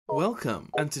welcome.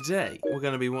 And today we're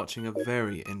going to be watching a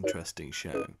very interesting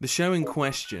show. The show in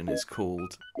question is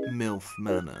called Milf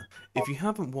Manor. If you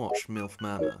haven't watched Milf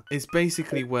Manor, it's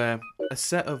basically where a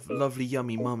set of lovely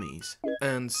yummy mummies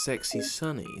and sexy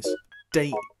sunnies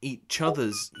date each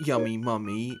other's yummy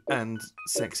mummy and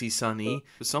sexy sunny.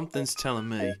 But something's telling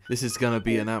me this is going to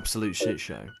be an absolute shit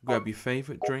show. Grab your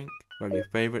favourite drink, grab your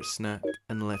favourite snack,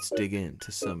 and let's dig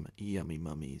into some yummy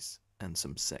mummies and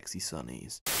some sexy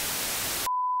sunnies.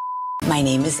 My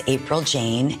name is April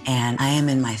Jane, and I am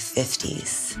in my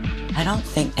 50s. I don't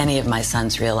think any of my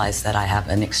sons realize that I have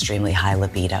an extremely high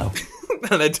libido.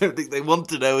 And I don't think they want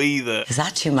to know either. Is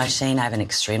that too much saying I have an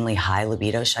extremely high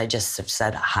libido? Should I just have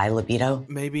said high libido?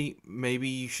 Maybe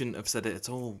you shouldn't have said it at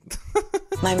all.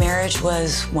 My marriage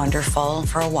was wonderful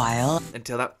for a while.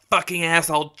 Until that fucking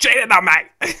asshole cheated on me!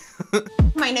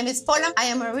 My name is Paula. I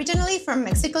am originally from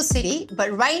Mexico City, but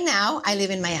right now I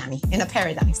live in Miami, in a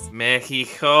paradise.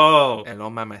 Mexico! Hello,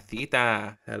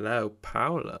 mamacita. Hello,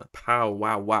 Paula. Pow,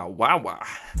 wow, wow, wow, wow.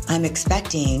 I'm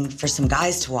expecting for some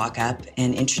guys to walk up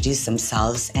and introduce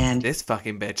themselves, and This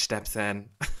fucking bitch steps in.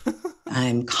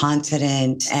 I'm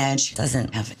confident, and she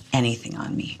doesn't have anything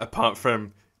on me. Apart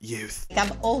from youth.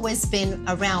 I've always been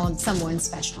around someone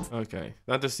special. Okay,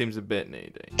 that just seems a bit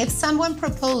needy. If someone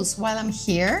proposed while I'm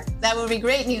here, that would be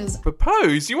great news.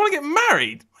 Propose? You want to get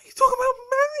married? What are you talking about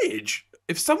marriage?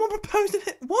 If someone proposed in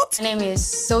it, what? My name is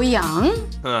So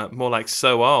Young. More like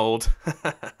so old.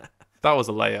 That was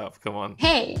a layup, come on.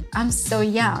 Hey, I'm so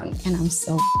young and I'm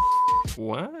so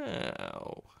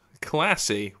Wow.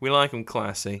 Classy. We like them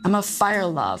classy. I'm a fire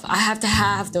love. I have to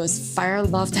have those fire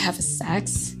love to have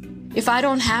sex. If I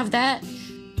don't have that,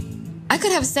 I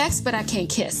could have sex, but I can't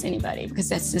kiss anybody because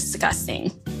that's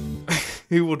disgusting.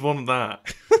 Who would want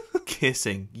that?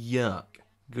 Kissing. Yuck.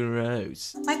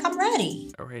 Gross. Like I'm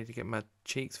ready. I'm ready to get my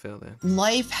cheeks filled in.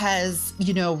 Life has,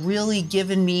 really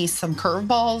given me some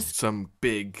curveballs. Some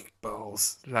big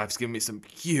balls. Life's given me some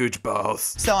huge balls.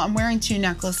 So I'm wearing 2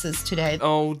 necklaces today.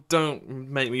 Oh, don't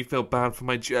make me feel bad for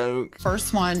my joke.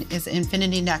 First one is an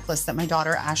infinity necklace that my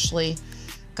daughter Ashley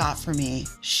got for me.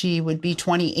 She would be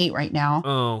 28 right now.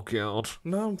 Oh, God.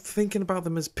 No, I'm thinking about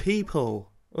them as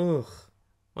people. Ugh.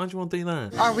 Why'd you want to do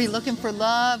that? Are we looking for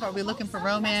love? Are we looking for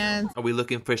romance? Are we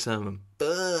looking for some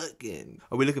fucking?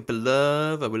 Are we looking for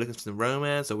love? Are we looking for some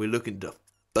romance? Are we looking to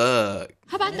fuck?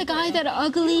 How about the guy that are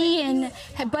ugly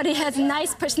but he has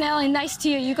nice personality, nice to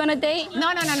you? You gonna date?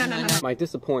 No. My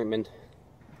disappointment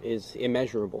is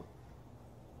immeasurable,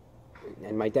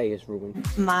 and my day is ruined.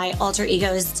 My alter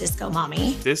ego is Disco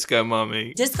Mommy. Disco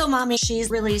Mommy. Disco Mommy, she's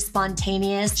really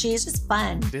spontaneous. She's just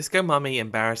fun. Disco Mommy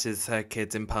embarrasses her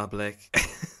kids in public.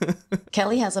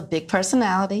 Kelly has a big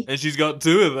personality. And she's got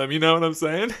 2 of them, you know what I'm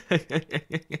saying?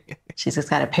 She's just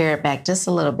got to pare it back just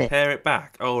a little bit. Pare it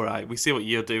back. All right, we see what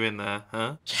you're doing there,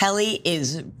 huh? Kelly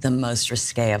is the most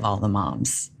risque of all the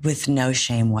moms, with no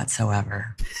shame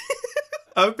whatsoever.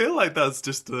 I feel like that was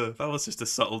just a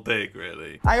subtle dig,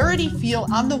 really. I already feel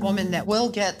I'm the woman that will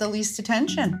get the least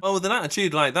attention. Well, with an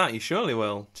attitude like that, you surely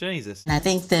will. Jesus. And I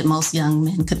think that most young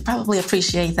men could probably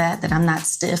appreciate that I'm not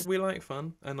stiff. We like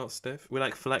fun and not stiff. We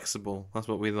like flexible. That's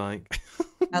what we like.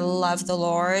 I love the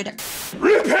Lord.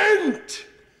 Repent,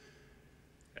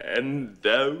 and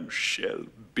thou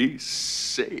shalt be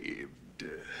saved.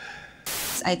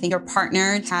 I think your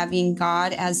partner having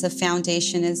God as a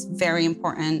foundation is very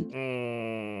important.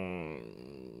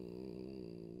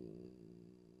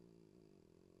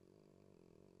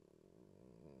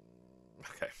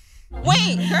 Okay.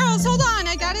 Wait, girls, hold on.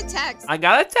 I got a text. I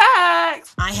got a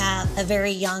text! I have a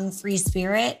very young, free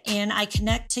spirit, and I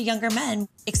connect to younger men,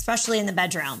 especially in the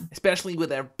bedroom. Especially with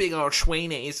their big old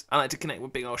schweenies. I like to connect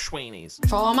with big old schweenies.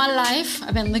 For all my life,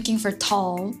 I've been looking for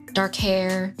tall, dark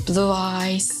hair, blue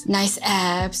eyes, nice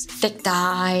abs, thick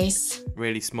thighs.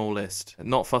 Really small list.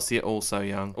 Not fussy at all, So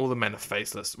Young. All the men are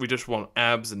faceless. We just want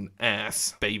abs and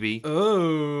ass, baby.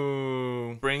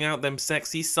 Oh, bring out them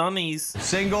sexy sunnies.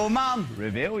 Single mom,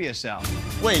 reveal yourself.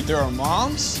 Wait, there are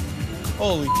moms?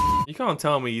 Holy You can't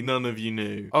tell me none of you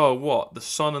knew. Oh, what? The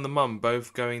son and the mum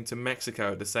both going to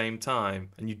Mexico at the same time?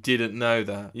 And you didn't know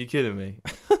that? You kidding me?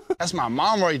 That's my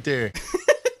mom right there.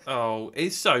 Oh,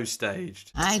 it's so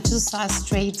staged. I just saw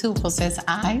straight 2 possessed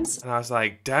eyes. And I was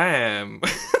like, damn.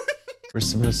 We're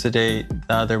supposed to date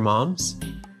the other moms?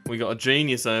 We got a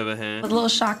genius over here. I was a little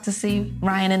shocked to see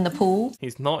Ryan in the pool.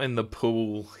 He's not in the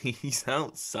pool. He's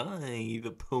outside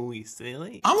the pool, you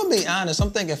silly. I'm gonna be honest,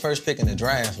 I'm thinking first pick in the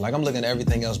draft. Like, I'm looking at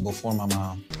everything else before my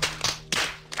mom.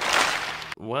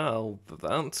 Well,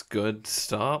 that's good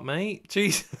start, mate.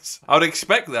 Jesus. I would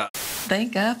expect that.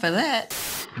 Thank God for that.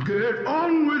 Get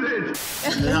on with it!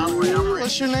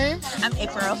 What's your name? I'm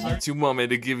April. Do you want me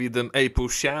to give you them April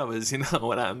showers? You know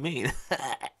what I mean?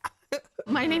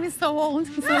 My name is so old,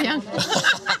 so young.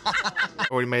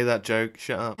 Already made that joke.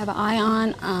 Shut up. I have an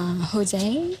eye on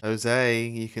Jose. Jose,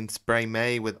 you can spray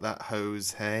May with that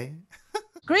hose, hey?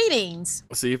 Greetings.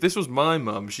 See, if this was my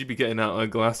mum, she'd be getting out her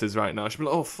glasses right now. She'd be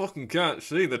like, oh, fucking can't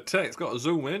see the text. Got to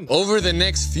zoom in. Over the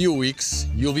next few weeks,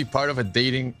 you'll be part of a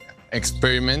dating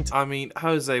experiment. I mean,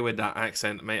 Jose with that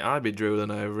accent, mate, I'd be drooling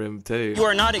over him too. You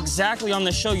are not exactly on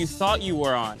the show you thought you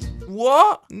were on.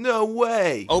 What? No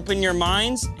way. Open your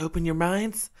minds. Open your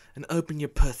minds and open your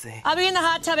pussy. I'll be in the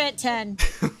hot tub at 10.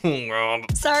 Oh,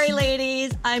 God. Sorry,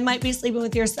 ladies. I might be sleeping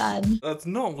with your son. That's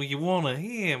not what you want to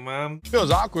hear, man. It feels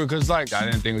awkward because, like, I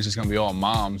didn't think it was just going to be all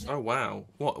moms. Oh, wow.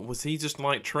 What? Was he just,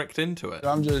 like, tricked into it?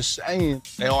 I'm just saying,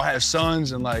 they all have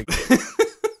sons and, like...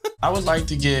 I would like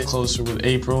to get closer with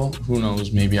April. Who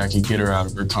knows, maybe I could get her out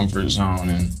of her comfort zone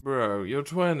and... Bro, you're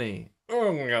 20.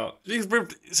 Oh my God. She's a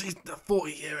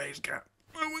 40-year age gap.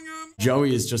 Oh my God.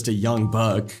 Joey is just a young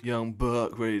buck. Young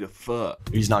buck ready to fuck.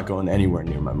 He's not going anywhere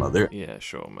near my mother. Yeah,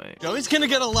 sure, mate. Joey's gonna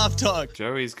get a left hook.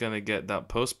 Joey's gonna get that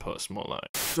puss more like.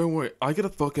 Don't worry, I gotta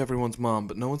fuck everyone's mom,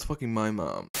 but no one's fucking my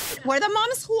mom. We're the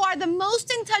moms who are the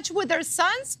most in touch with their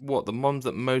sons. What, the moms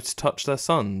that most touch their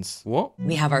sons? What?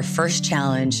 We have our first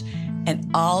challenge, and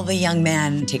all the young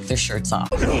men take their shirts off.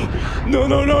 No.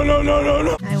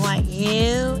 I want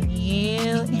you.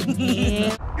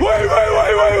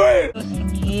 Wait.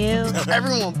 You.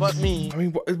 Everyone but me. I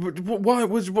mean, why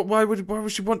would she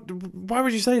want? Why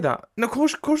would you say that? No,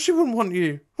 of course she wouldn't want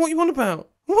you. What you want about?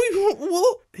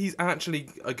 What? He's actually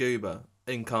a goober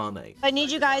incarnate. I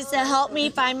need you guys to help me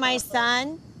find my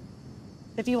son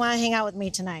if you want to hang out with me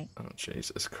tonight. Oh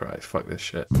Jesus Christ! Fuck this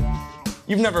shit.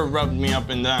 You've never rubbed me up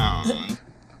and down.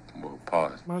 Well,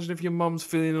 pause. Imagine if your mom's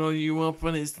feeling all you up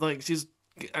and it's like she's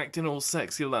acting all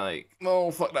sexy like,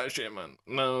 oh, fuck that shit, man.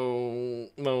 No.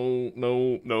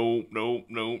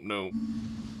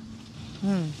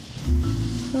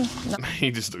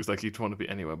 He just looks like he'd want to be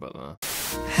anywhere but that.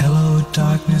 Hello,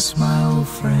 darkness, my old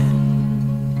friend.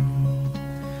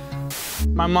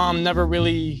 My mom never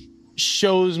really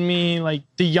shows me like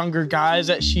the younger guys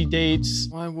that she dates.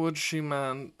 Why would she,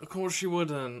 man? Of course she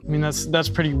wouldn't. I mean, that's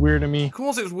pretty weird to me. Of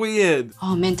course it's weird.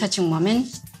 Oh, men touching women?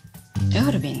 It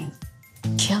would have been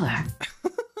killer.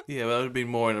 Yeah, that would have been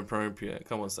more inappropriate.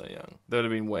 Come on, So Young. There would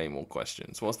have been way more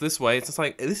questions. What's this way? It's just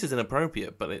like, this is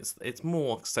inappropriate, but it's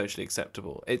more socially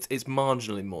acceptable. It's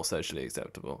marginally more socially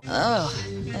acceptable. Oh,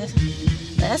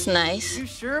 that's nice. You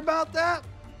sure about that?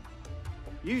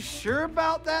 You sure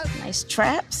about that? Nice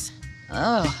traps.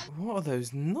 Oh. What are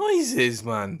those noises,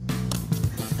 man?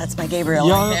 That's my Gabriel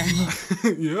right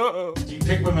there. Yeah. Do you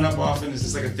pick women up often? Is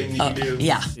this like a thing that you do?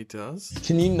 Yeah. He does?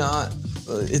 Can you not?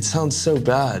 It sounds so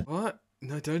bad. What?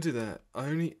 No, don't do that. I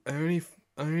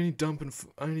only dump and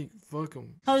only fuck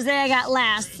them. Jose, I got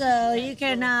last, so you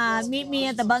can meet me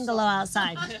at the bungalow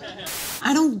outside.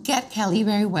 I don't get Kelly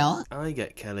very well. I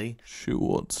get Kelly. She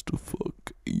wants to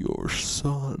fuck your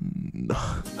son.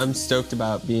 I'm stoked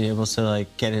about being able to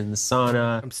like get in the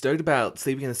sauna. I'm stoked about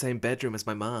sleeping in the same bedroom as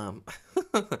my mom.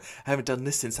 I haven't done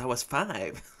this since I was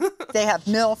 5. They have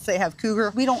MILF, they have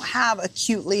Cougar. We don't have a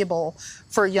cute label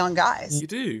for young guys. You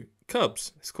do.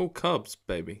 Cubs. It's called Cubs,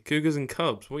 baby. Cougars and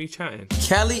Cubs. What are you chatting?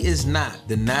 Kelly is not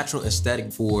the natural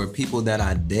aesthetic for people that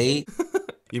I date.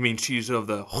 You mean she's of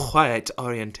the white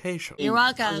orientation? You're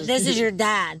welcome. This is your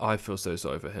dad. I feel so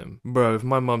sorry for him. Bro, if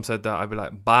my mum said that, I'd be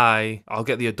like, bye. I'll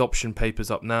get the adoption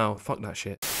papers up now. Fuck that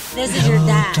shit. This is your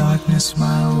dad. Darkness,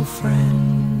 my old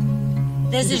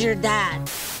friend. This is your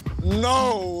dad.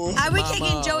 No. Are we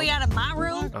kicking Joey out of my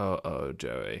room? Uh-oh,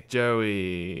 Joey.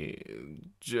 Joey.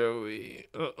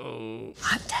 Uh-oh.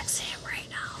 I'm texting him right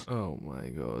now. Oh, my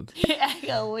God.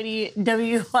 Echo, what do you...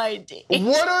 W-I-D.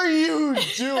 What are you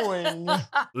doing?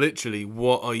 Literally,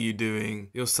 what are you doing?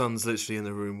 Your son's literally in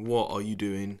the room. What are you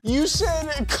doing? You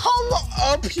said, come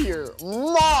up here,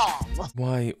 Mom.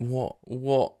 Why? What?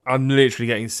 I'm literally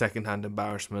getting secondhand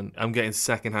embarrassment. I'm getting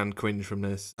secondhand cringe from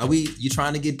this. You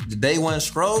trying to get the day one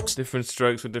strokes? Different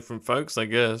strokes for different folks, I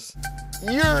guess.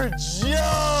 You're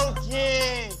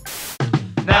joking.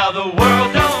 Now the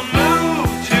world don't move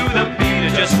to the beat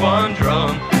of just one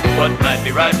drum. What might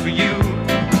be right for you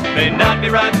may not be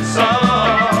right for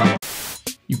some.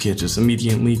 You can't just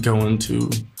immediately go into,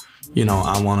 you know,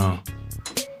 I wanna,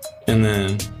 and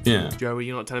then, yeah. Joey,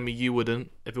 you're not telling me you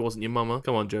wouldn't if it wasn't your mama?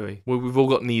 Come on, Joey. We've all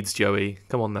got needs, Joey.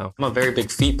 Come on now. I'm a very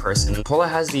big feet person. Paula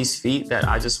has these feet that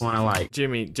I just wanna like...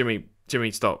 Jimmy,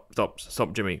 stop,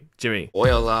 Jimmy.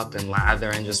 Oil up and lather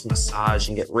and just massage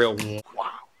and get real warm.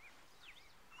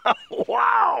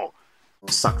 Wow.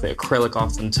 suck the acrylic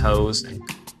off them toes, and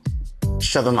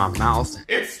shove them in my mouth.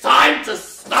 It's time to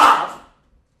stop!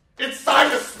 It's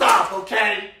time to stop,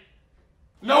 okay?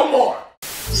 No more!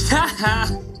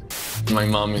 My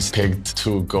mom is picked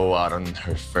to go out on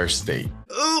her first date.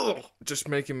 Ugh, just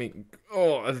making me,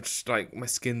 I'm just like, my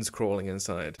skin's crawling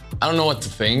inside. I don't know what to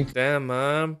think. Damn,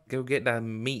 Mom, go get that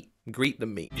meat. Greet the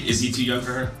meat. Is he too young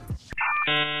for her?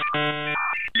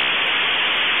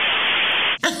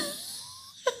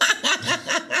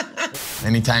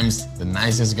 Many times, the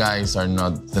nicest guys are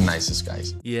not the nicest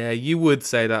guys. Yeah, you would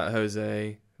say that,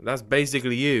 Jose. That's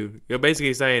basically you. You're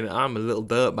basically saying I'm a little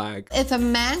dirtbag. If a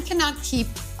man cannot keep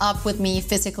up with me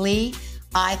physically,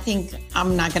 I think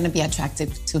I'm not gonna be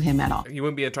attracted to him at all. You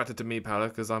wouldn't be attracted to me, Paula,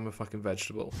 because I'm a fucking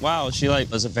vegetable. Wow, she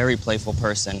was a very playful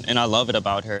person, and I love it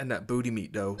about her. And that booty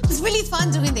meat, though. It's really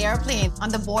fun doing the airplane on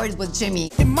the board with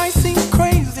Jimmy. It might seem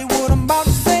crazy what I'm about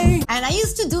to say. And I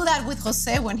used to do that with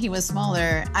Jose when he was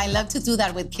smaller. I love to do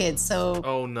that with kids, so.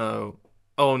 Oh no.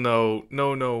 Oh no.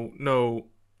 No, no, no,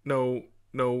 no,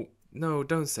 no. No,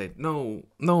 don't say no,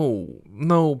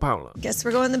 Paula. Guess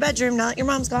we're going in the bedroom now that your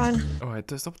mom's gone. All right,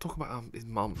 stop talking about his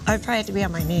mom. I'd probably have to be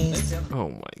on my knees. Oh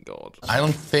my God. I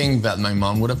don't think that my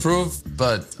mom would approve,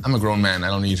 but I'm a grown man. I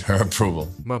don't need her approval.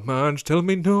 My mind's telling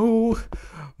me no,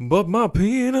 but my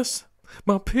penis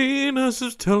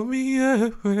is telling me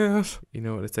yes. You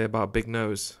know what they say about a big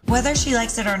nose? Whether she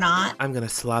likes it or not. I'm gonna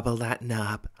slobber that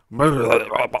knob.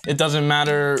 It doesn't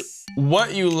matter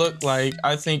what you look like.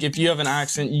 I think if you have an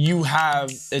accent, you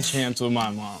have a chance with my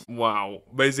mom. Wow.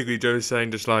 Basically, Joe's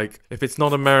saying just like, if it's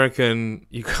not American,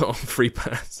 you got on free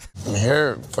pass. I'm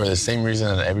here for the same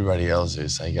reason that everybody else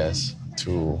is, I guess.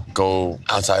 To go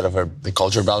outside of the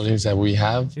culture boundaries that we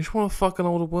have. You just want to fuck an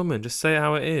older woman. Just say it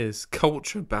how it is.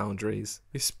 Culture boundaries.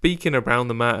 You're speaking around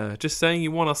the matter. Just saying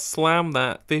you want to slam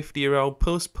that 50-year-old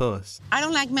puss. I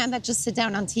don't like men that just sit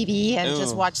down on TV and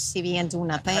just watch TV and do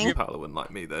nothing. Paula wouldn't like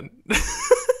me then.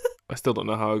 I still don't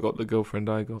know how I got the girlfriend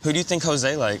I got. Who do you think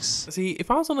Jose likes? See, if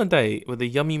I was on a date with a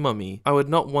yummy mummy, I would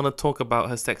not want to talk about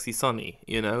her sexy sonny,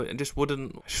 you know? I just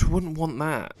wouldn't want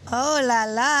that. Oh la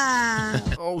la.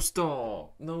 Oh,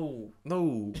 stop. No.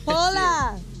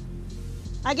 Hola.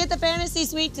 I get the fantasy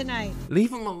suite tonight.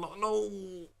 Leave him alone.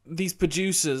 No. These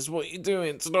producers, what are you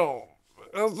doing? Stop.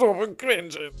 That's so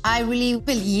cringing. I really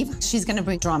believe she's gonna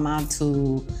bring drama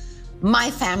to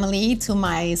my family, to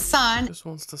my son. Just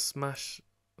wants to smash.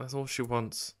 That's all she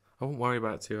wants. I won't worry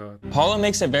about it too hard. Paula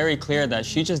makes it very clear that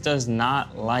she just does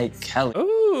not like Kelly.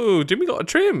 Oh, Jimmy got a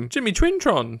trim. Jimmy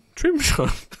Trimtron.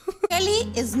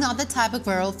 Kelly is not the type of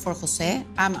girl for Jose.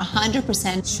 I'm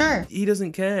 100% sure. He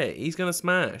doesn't care. He's gonna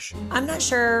smash. I'm not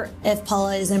sure if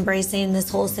Paula is embracing this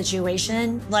whole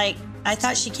situation. Like, I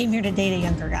thought she came here to date a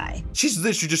younger guy. She's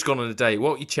literally just gone on a date.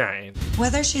 What are you chatting?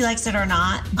 Whether she likes it or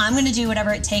not, I'm gonna do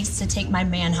whatever it takes to take my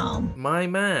man home. My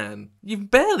man?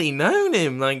 You've barely known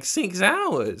him like 6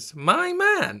 hours. My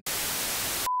man.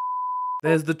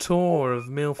 There's the tour of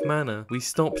Milf Manor. We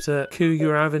stopped at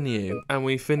Cougar Avenue and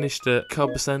we finished at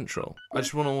Cub Central. I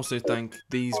just want to also thank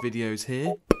these videos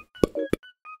here.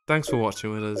 Thanks for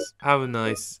watching with us. Have a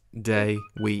nice day,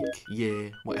 week,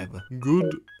 year, whatever.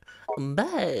 Good.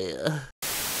 Bye.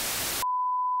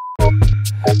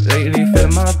 Lately fill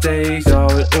my days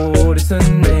out with all this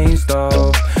inane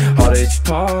stuff. Hardest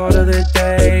part of the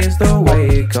day is the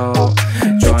wake up.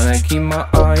 Trying to keep my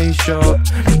eyes shut.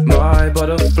 My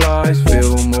butterflies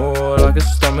feel more like a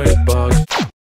stomach bug.